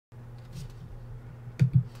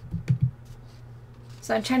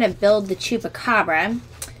So I'm trying to build the Chupacabra,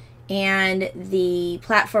 and the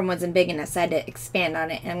platform wasn't big enough, so I had to expand on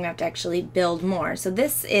it, and I'm going to have to actually build more. So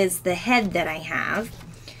this is the head that I have.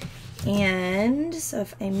 And so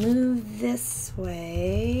if I move this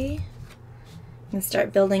way, I'm going to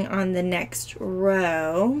start building on the next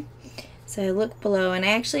row. So I look below, and I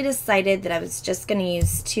actually decided that I was just going to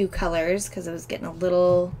use 2 colors because it was getting a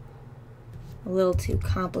little too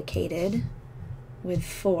complicated with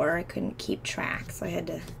 4. I couldn't keep track, so I had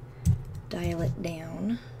to dial it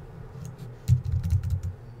down.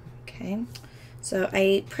 Okay, so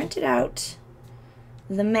I printed out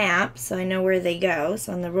the map so I know where they go.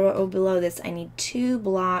 So on the row below this, I need 2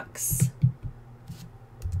 blocks.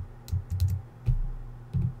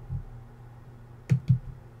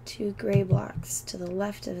 2 gray blocks to the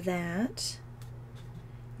left of that.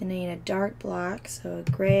 Then I need a dark block, so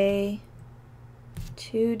a gray,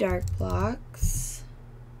 2 dark blocks.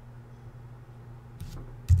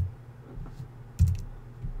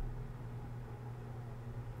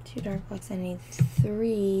 2 dark blocks. I need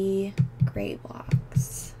 3 gray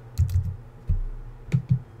blocks.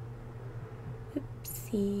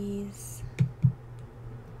 Oopsies.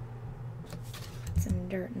 Put some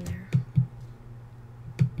dirt in there.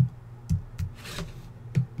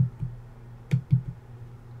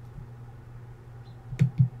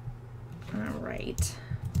 All right.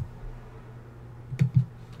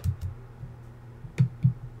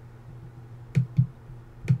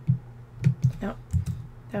 Oh,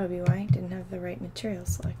 that would be why I didn't have the right material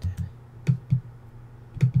selected.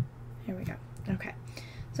 There we go. Okay.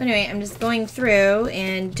 So anyway, I'm just going through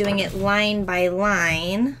and doing it line by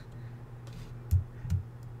line.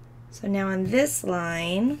 So now on this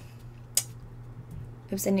line,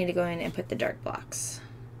 oops, I need to go in and put the dark blocks.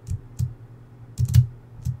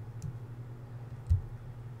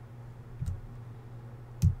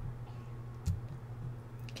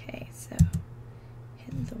 Okay, so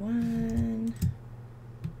hit the 1.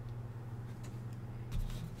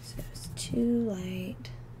 So it's 2 light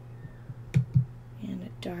and a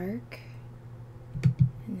dark,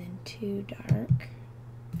 and then 2 dark.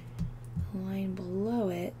 The line below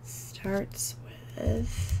it starts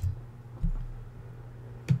with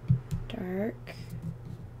dark,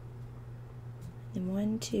 then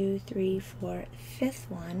 1, 2, 3, 4, the 5th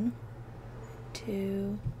one,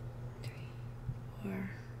 2, 3, 4.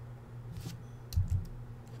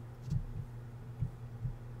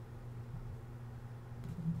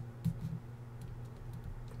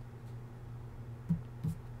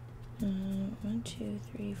 One, 2,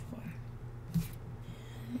 3, 4.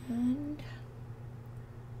 And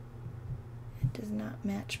it does not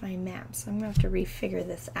match my map, so I'm going to have to refigure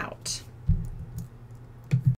this out.